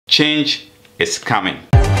Change is coming.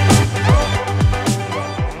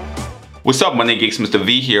 What's up, Money Geeks? Mr.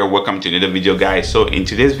 V here. Welcome to another video, guys. So in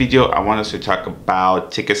today's video, I want us to talk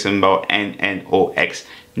about ticker symbol NNOX,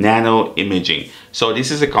 Nano Imaging. So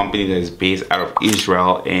this is a company that is based out of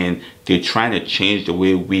Israel, and they're trying to change the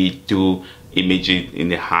way we do imaging in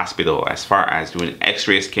the hospital as far as doing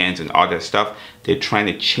x-ray scans and all that stuff. They're trying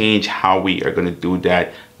to change how we are going to do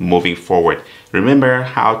that moving forward. Remember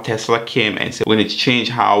how Tesla came and said we're going to change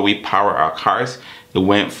how we power our cars? It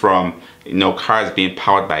went from cars being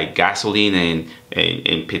powered by gasoline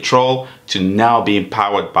and petrol to now being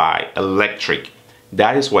powered by electric.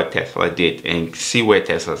 That is what Tesla did, and see where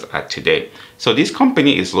Tesla's at today. So this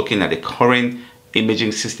company is looking at the current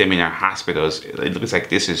imaging system in our hospitals. It looks like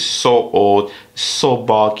this is so old, so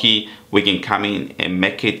bulky. We can come in and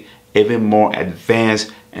make it even more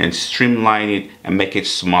advanced and streamline it and make it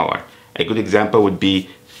smaller. A good example would be,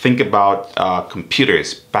 think about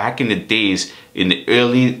computers. Back in the days, in the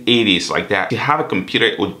early 80s, like that, to have a computer,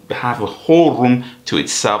 it would have a whole room to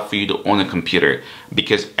itself for you to own a computer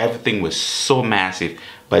because everything was so massive.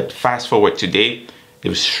 But fast forward today,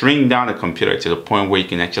 they've shrink down a computer to the point where you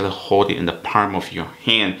can actually hold it in the palm of your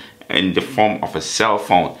hand in the form of a cell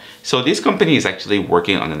phone. So this company is actually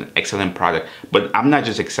working on an excellent product, but I'm not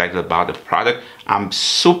just excited about the product, I'm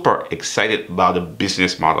super excited about the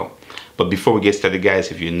business model. But before we get started, guys,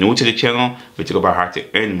 if you're new to the channel, we talk about how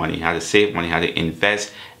to earn money, how to save money, how to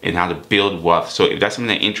invest, and how to build wealth. So if that's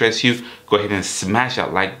something that interests you, go ahead and smash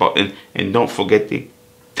that like button, and don't forget the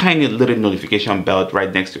tiny little notification bell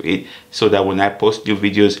right next to it so that when I post new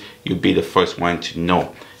videos, you'll be the first one to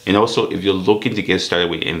know. And also, if you're looking to get started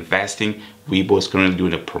with investing, WeBull is currently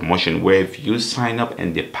doing a promotion where if you sign up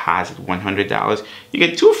and deposit $100, you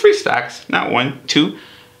get 2 free stocks, not 1, 2,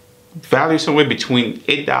 value somewhere between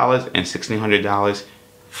 $8 and $1,600,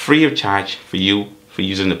 free of charge for you for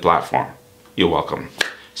using the platform. You're welcome.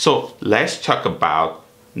 So let's talk about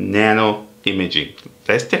Nano Imaging.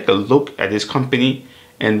 Let's take a look at this company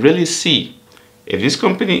and really see if this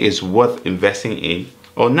company is worth investing in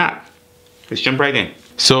or not. Let's jump right in.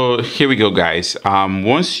 So here we go, guys.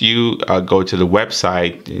 Once you go to the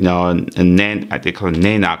website, they call it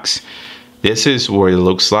Nanox. This is what it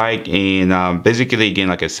looks like, and basically, again,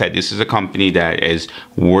 like I said, this is a company that is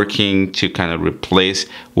working to kind of replace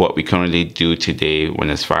what we currently do today when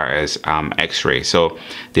as far as x-ray. So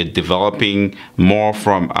they're developing more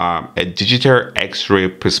from a digital x-ray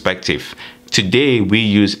perspective. Today we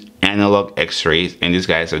use analog x-rays, and these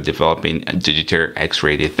guys are developing a digital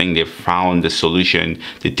x-ray. They think they found the solution,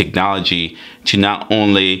 the technology to not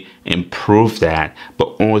only improve that, but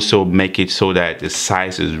also make it so that the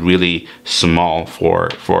size is really small for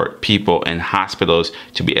people in hospitals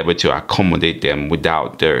to be able to accommodate them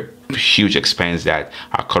without the huge expense that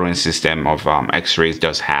our current system of x-rays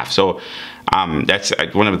does have. So that's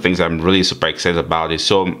one of the things I'm really super excited about it.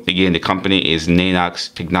 So again, the company is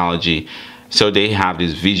Nanox Technology. So they have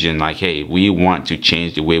this vision like, hey, we want to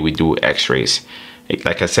change the way we do x-rays.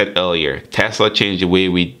 Like I said earlier, Tesla changed the way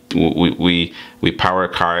we power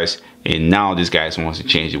cars, and now these guys want to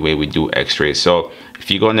change the way we do x-rays. So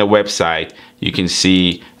if you go on their website, you can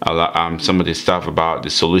see a lot, some of the stuff about the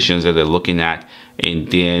solutions that they're looking at,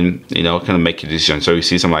 and then kind of make a decision. So you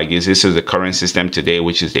see something like this. This is the current system today,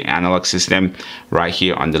 which is the analog system right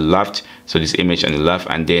here on the left. So this image on the left,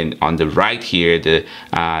 and then on the right here, the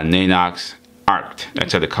Nanox ARC,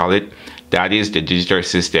 that's how they call it. That is the digital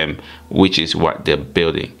system, which is what they're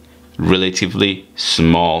building. Relatively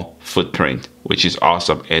small footprint, which is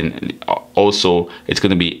awesome, and also it's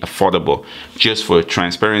going to be affordable. Just for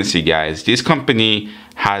transparency, guys, this company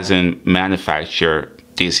hasn't manufactured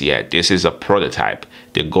this yet. This is a prototype.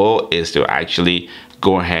 The goal is to actually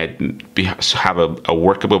go ahead and have a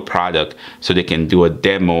workable product so they can do a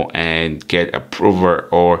demo and get approval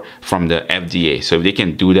or from the FDA. So if they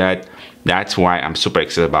can do that, that's why I'm super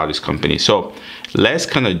excited about this company. So let's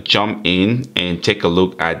kind of jump in and take a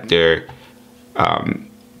look at their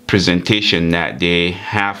presentation that they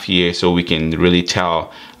have here so we can really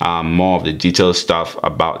tell more of the detailed stuff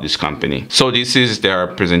about this company. So this is their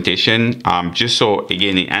presentation. Just so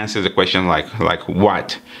again, it answers the question like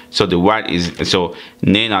what. So the what is, so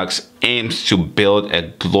Nanox aims to build a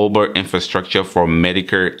global infrastructure for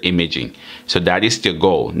medical imaging. So that is the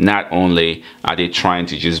goal. Not only are they trying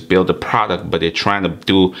to just build a product, but they're trying to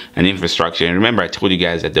do an infrastructure. And remember, I told you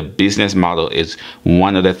guys that the business model is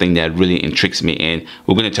one other thing that really intrigues me, and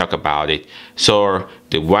we're going to talk about it. So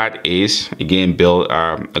the what is, again, build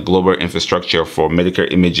a global infrastructure for medical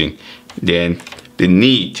imaging. Then the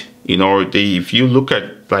need, if you look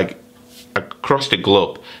at like across the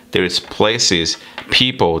globe, there is places,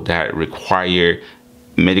 people that require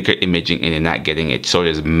Medicare imaging and they're not getting it. So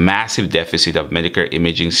there's massive deficit of Medicare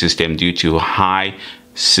imaging system due to high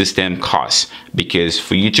system costs, because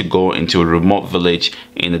for you to go into a remote village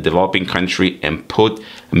in a developing country and put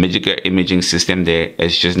a Medicare imaging system there,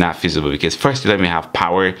 it's just not feasible, because first, you don't even have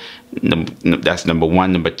power. That's number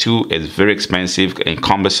one. Number two, it's very expensive and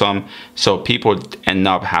cumbersome, so people end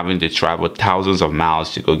up having to travel thousands of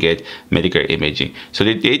miles to go get Medicare imaging. So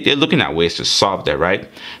they're looking at ways to solve that, right?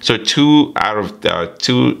 So two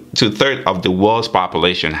thirds of the world's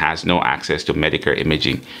population has no access to Medicare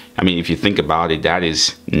imaging. I mean, if you think about it, that is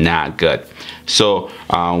not good. So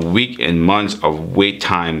weeks and months of wait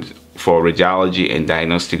times for radiology and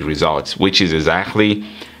diagnostic results, which is exactly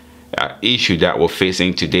issue that we're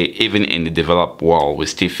facing today. Even in the developed world, we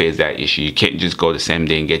still face that issue. You can't just go the same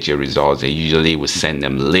day and get your results. They usually will send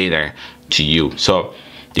them later to you. So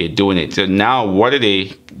they're doing it. So now what are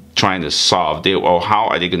they trying to solve? How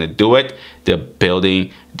are they going to do it? They're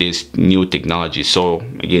building this new technology. So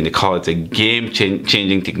again, they call it a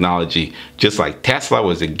game-changing technology, just like Tesla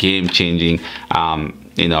was a game-changing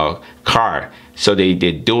car. So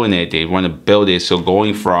they're doing it. They want to build it. So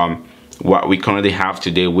going from what we currently have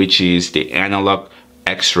today, which is the analog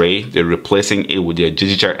X-ray, they're replacing it with the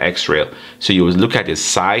digital X-ray. So you would look at the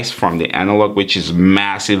size from the analog, which is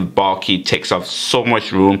massive, bulky, takes up so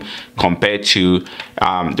much room compared to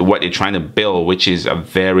what they're trying to build, which is a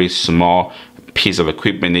very small piece of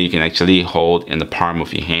equipment that you can actually hold in the palm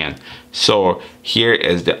of your hand. So here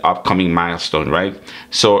is the upcoming milestone, right?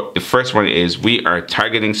 So the first one is we are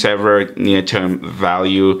targeting several near-term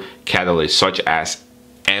value catalysts, such as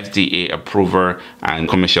FDA approval and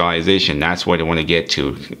commercialization. That's what they want to get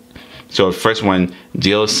to. So first one,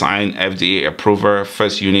 deal signed, FDA approval,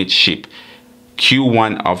 first unit ship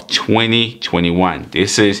Q1 of 2021.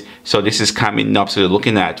 This is coming up. So they're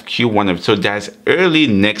looking at Q1 of, so that's early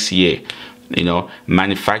next year.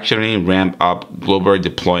 Manufacturing ramp up, global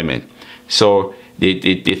deployment. So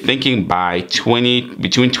they're thinking by between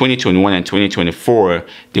 2021 and 2024,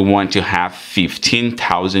 they want to have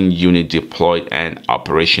 15,000 units deployed and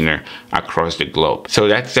operational across the globe. So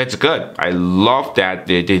that's good. I love that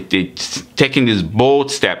they're taking these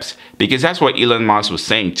bold steps, because that's what Elon Musk was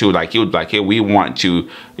saying too. Like, he would like, hey, we want to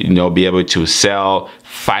be able to sell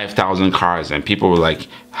 5,000 cars, and people were like,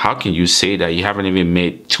 how can you say that? You haven't even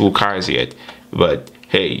made 2 cars yet. But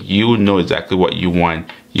hey, you know exactly what you want,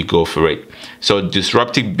 you go for it. So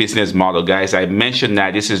disruptive business model, guys. I mentioned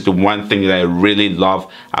that this is the one thing that I really love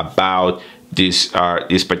about this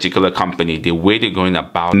particular company, the way they're going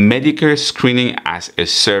about Medicare screening as a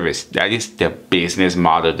service. That is the business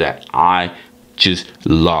model that I just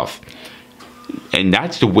love. And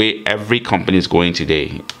that's the way every company is going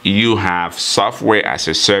today. You have software as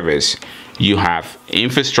a service, you have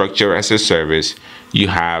infrastructure as a service, you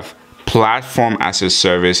have platform as a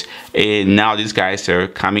service, and now these guys are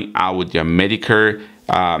coming out with their Medicare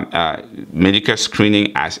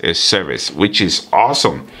screening as a service, which is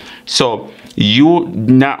awesome. So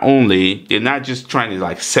they're not just trying to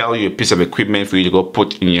like sell you a piece of equipment for you to go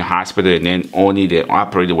put in your hospital and then only they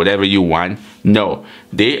operate it whatever you want. No,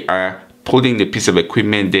 they are putting the piece of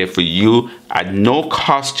equipment there for you at no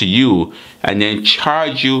cost to you, and then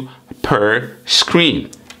charge you per screen,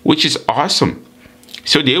 which is awesome.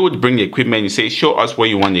 So they would bring the equipment, you say, show us where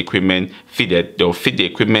you want the equipment, fit it. They'll fit the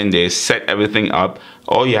equipment, they set everything up.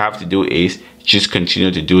 All you have to do is just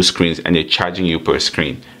continue to do screens, and they're charging you per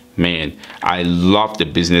screen. Man, I love the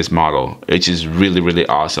business model. It is really, really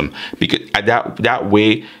awesome, because that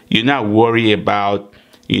way you're not worried about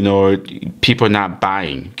people not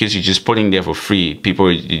buying, because you're just putting there for free. People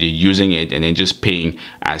are using it and then just paying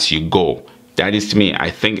as you go. That is, to me,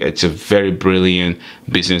 I think it's a very brilliant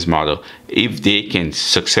business model if they can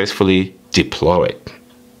successfully deploy it.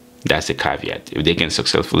 That's the caveat, if they can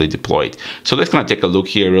successfully deploy it. So let's kind of take a look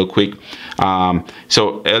here real quick.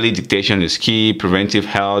 So early detection is key, preventive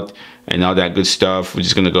health, and all that good stuff. We're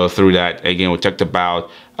just going to go through that. Again, we talked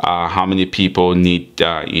about how many people need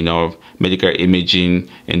Medicare imaging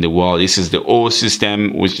in the world. This is the old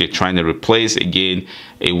system which they're trying to replace. Again,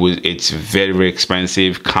 it's very, very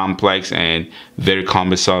expensive, complex, and very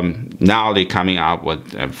cumbersome. Now they're coming out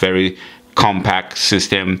with a very compact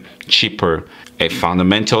system, cheaper. A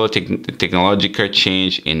fundamental technological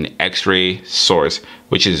change in X-ray source,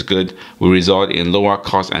 which is good, will result in lower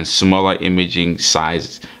cost and smaller imaging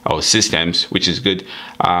size of systems, which is good,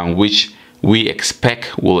 which we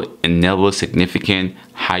expect will enable significant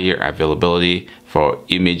higher availability for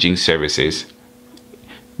imaging services.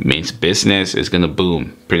 Means business is going to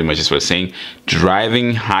boom, pretty much is what we're saying.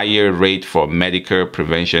 Driving higher rate for Medicare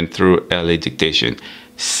prevention through early detection,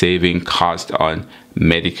 saving cost on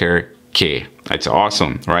Medicare $100K. That's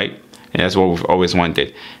awesome, right? And that's what we've always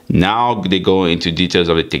wanted. Now they go into details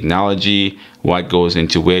of the technology, what goes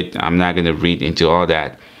into it. I'm not going to read into all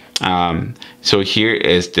that. So here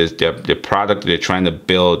is the product they're trying to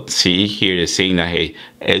build. See here, they're saying that, hey,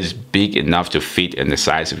 it's big enough to fit in the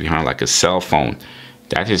size of your hand, like a cell phone.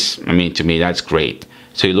 That is, I mean, to me, that's great.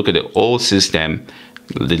 So you look at the old system,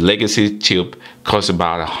 the legacy tube costs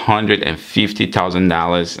about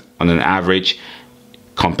 $150,000 on an average,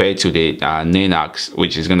 compared to the Nanox,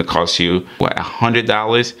 which is going to cost you what,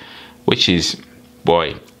 $100, which is,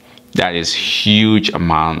 boy, that is huge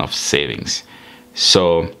amount of savings.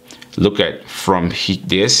 So look at from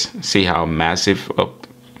this, see how massive, oh,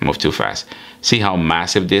 move too fast. See how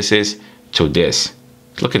massive this is to this.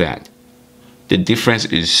 Look at that. The difference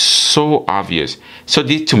is so obvious. So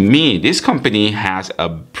this, to me, this company has a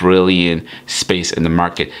brilliant space in the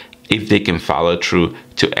market if they can follow through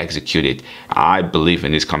to execute it. I believe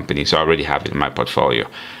in this company, so I already have it in my portfolio.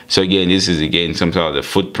 So again, this is again some sort of the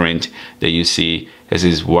footprint that you see. This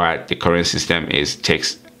is what the current system is,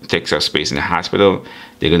 takes up space in the hospital.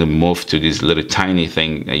 They're gonna move to this little tiny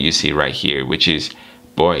thing that you see right here, which is,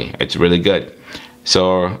 boy, it's really good.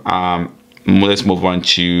 So let's move on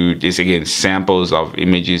to this again, samples of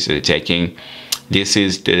images that they're taking. This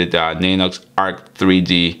is the Nanox Arc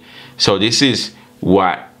 3D. So this is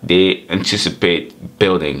what they anticipate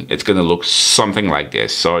building. It's gonna look something like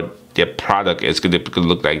this. So their product is gonna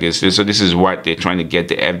look like this. So this is what they're trying to get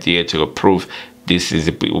the FDA to approve. This is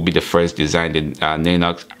will be the first design, the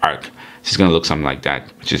Nanox Arc. This is gonna look something like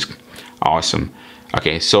that, which is awesome.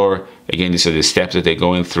 Okay, so again, these are the steps that they're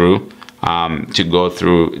going through to go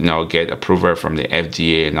through, you know, get approval from the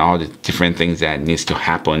FDA and all the different things that needs to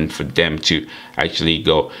happen for them to actually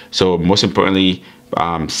go. So most importantly,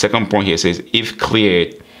 second point here says, if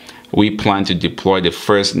cleared, we plan to deploy the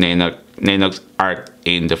first Nanox Arc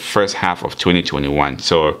in the first half of 2021.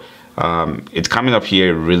 So it's coming up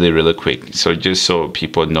here really quick. So just so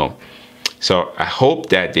people know. So I hope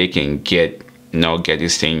that they can get, you know, get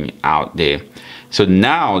this thing out there. So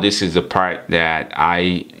now this is the part that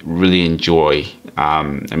I really enjoy.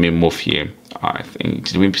 Let me move here. I think,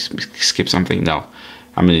 did we skip something? No.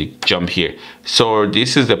 I'm gonna jump here. So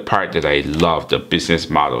this is the part that I love, the business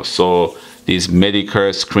model. So this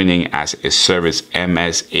Medicare screening as a service,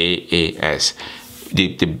 MSAAS.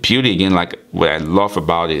 The beauty again, like what I love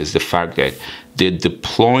about it is the fact that they're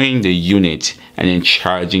deploying the unit and then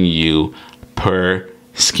charging you per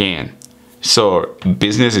scan. So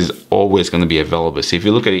business is always going to be available. So if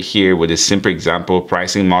you look at it here with a simple example,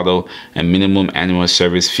 pricing model and minimum annual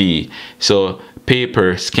service fee. So pay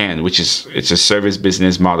per scan, which is, it's a service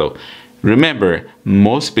business model. Remember,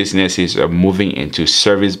 most businesses are moving into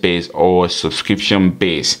service-based or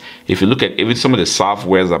subscription-based. If you look at even some of the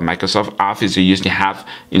softwares like Microsoft Office you used to have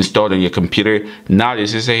installed on your computer, now they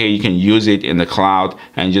just say, hey, you can use it in the cloud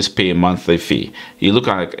and just pay a monthly fee. You look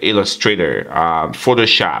at like Illustrator,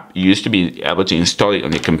 Photoshop, you used to be able to install it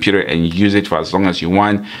on your computer and use it for as long as you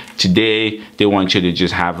want. Today, they want you to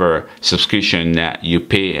just have a subscription that you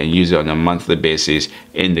pay and use it on a monthly basis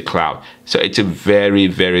in the cloud. So it's a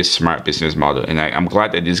very smart business model, and I'm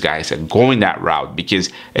glad that these guys are going that route because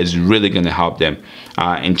it's really going to help them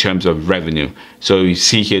in terms of revenue. So you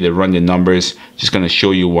see here, they run the numbers, just going to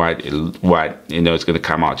show you what you know it's going to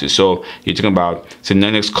come out to. So you're talking about, so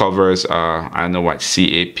Nanox covers I don't know what,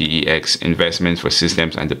 CAPEX, investments for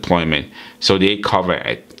systems and deployment. So they cover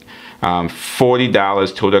it.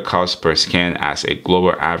 $40 total cost per scan as a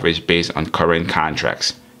global average based on current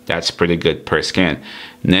contracts. That's pretty good per scan.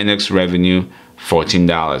 Nanox revenue,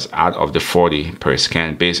 $14 out of the $40 per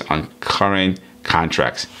scan based on current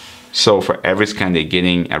contracts. So for every scan, they're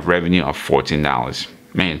getting a revenue of $14.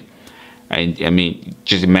 Man, I mean,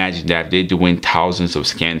 just imagine that they're doing thousands of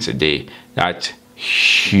scans a day. That's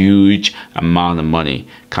huge amount of money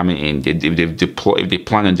coming in. If they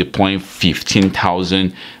plan on deploying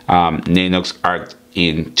 15,000 Nanox Arc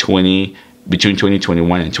in between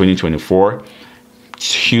 2021 and 2024.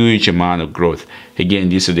 Huge amount of growth. Again,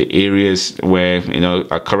 these are the areas where, you know,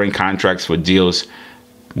 current contracts for deals.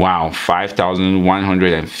 Wow,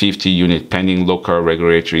 5,150 units pending local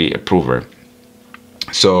regulatory approval.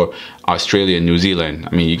 So Australia, New Zealand,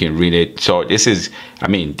 I mean, you can read it. So this is, I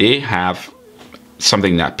mean, they have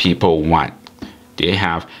something that people want. They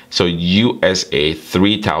have, so USA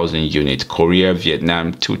 3,000 units, Korea,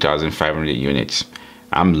 Vietnam 2,500 units.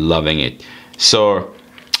 I'm loving it. So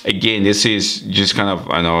again, this is just kind of,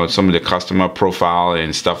 I know, some of the customer profile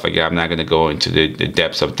and stuff like that. I'm not going to go into the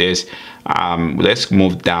depths of this. Let's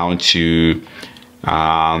move down to,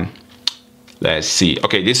 let's see.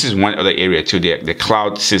 Okay, this is one other area too, the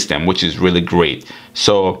cloud system, which is really great.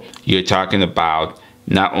 So you're talking about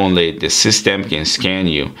not only the system can scan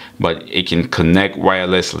you, but it can connect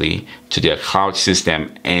wirelessly to their cloud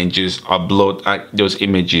system and just upload those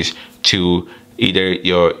images to either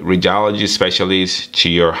your radiology specialist, to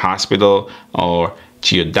your hospital, or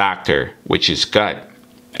to your doctor, which is good.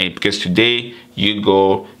 And because today you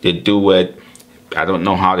go, they do it, I don't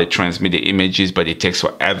know how they transmit the images, but it takes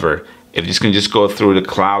forever. If this can just go through the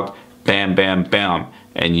cloud, bam, bam, bam,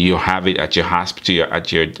 and you have it at your hospital,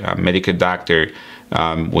 at your medical doctor.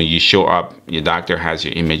 When you show up, your doctor has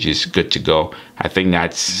your images good to go. I think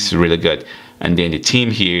that's really good. And then the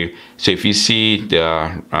team here, so if you see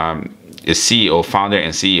the CEO, founder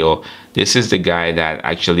and CEO, this is the guy that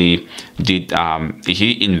actually did,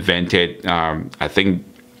 he invented, I think,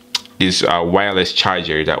 this wireless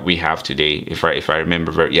charger that we have today, if I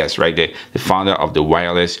remember very, yes, right there, the founder of the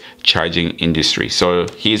wireless charging industry. So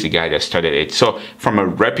he's the guy that started it. So from a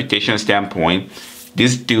reputation standpoint,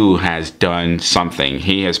 this dude has done something.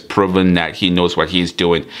 He has proven that he knows what he's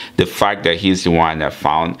doing. The fact that he's the one that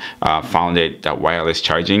founded that wireless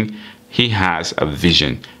charging, he has a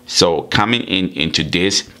vision. So coming into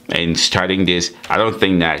this and starting this, I don't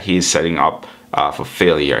think that he's setting up for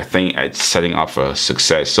failure. I think it's setting up for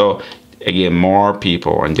success. So again, more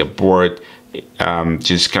people on the board,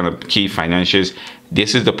 just kind of key financials.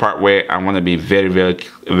 This is the part where I want to be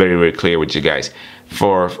very clear with you guys.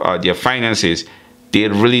 For their finances, they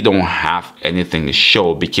really don't have anything to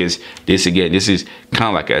show, because this is kind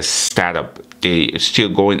of like a startup. They're still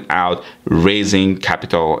going out raising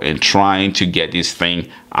capital and trying to get this thing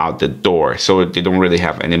out the door. So they don't really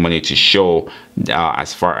have any money to show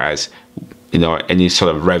as far as, you know, any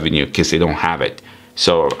sort of revenue, because they don't have it.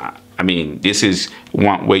 So I mean, this is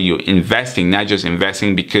one way you're investing, not just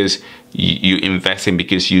investing because you investing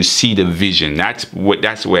because you see the vision. That's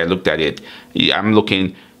the way I looked at it. I'm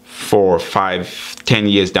looking 4, 5, 10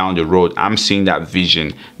 years down the road. I'm seeing that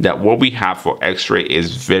vision, that what we have for X-ray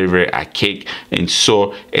is very archaic, and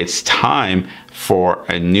so it's time for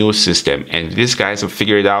a new system. And if these guys have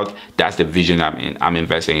figured it out, that's the vision I'm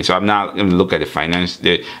investing in. So I'm not going to look at the financials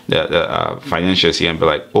here and be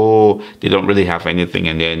like, oh, they don't really have anything,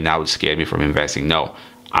 and then that would scare me from investing. No,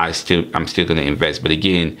 I'm still going to invest. But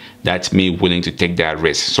again, that's me willing to take that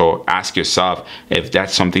risk. So ask yourself if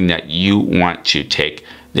that's something that you want to take.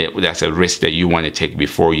 That's a risk that you want to take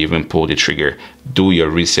before you even pull the trigger. Do your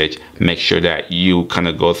research. Make sure that you kind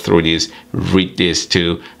of go through this, read this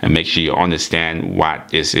too, and make sure you understand what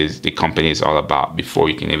this is, the company is all about, before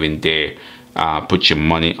you can even dare put your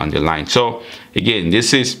money on the line. So again,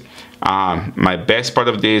 this is my best part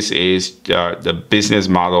of this is the business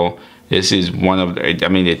model. This is one of the, I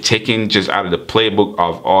mean, they're taking just out of the playbook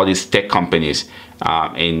of all these tech companies.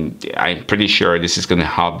 And I'm pretty sure this is going to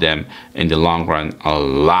help them in the long run a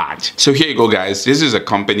lot. So here you go, guys. This is a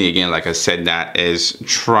company, again, like I said, that is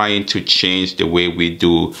trying to change the way we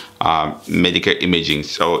do medical imaging.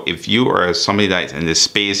 So if you are somebody that's in this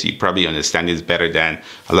space, you probably understand this better than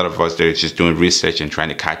a lot of us that are just doing research and trying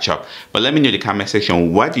to catch up. But let me know in the comment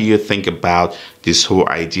section, what do you think about this whole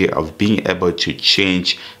idea of being able to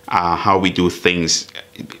change how we do things,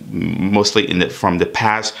 mostly from the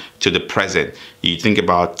past to the present? You think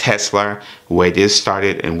about Tesla, where they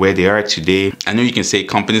started and where they are today. I know you can say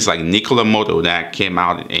companies like Nikola Moto that came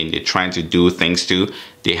out and they're trying to do things too.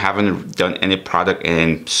 They haven't done any product,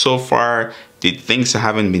 and so far the things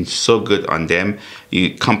haven't been so good on them.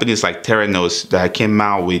 Companies like Theranos that came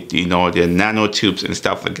out with, you know, their nanotubes and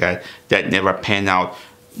stuff like that, that never pan out.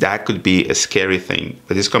 That could be a scary thing.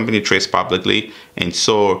 But this company trades publicly, and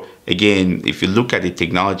so again, if you look at the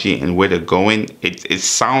technology and where they're going, it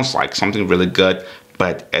sounds like something really good,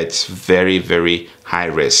 but it's very high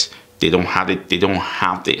risk. They don't have it. They don't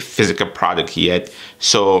have the physical product yet.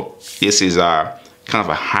 So this is a kind of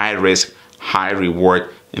a high risk, high reward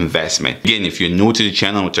investment. Again, if you're new to the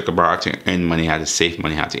channel, we'll talk about how to earn money, how to save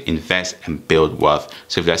money, how to invest and build wealth.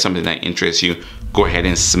 So if that's something that interests you, go ahead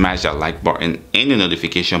and smash that like button and the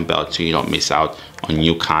notification bell so you don't miss out on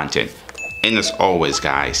new content. And as always,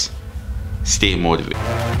 guys, stay motivated.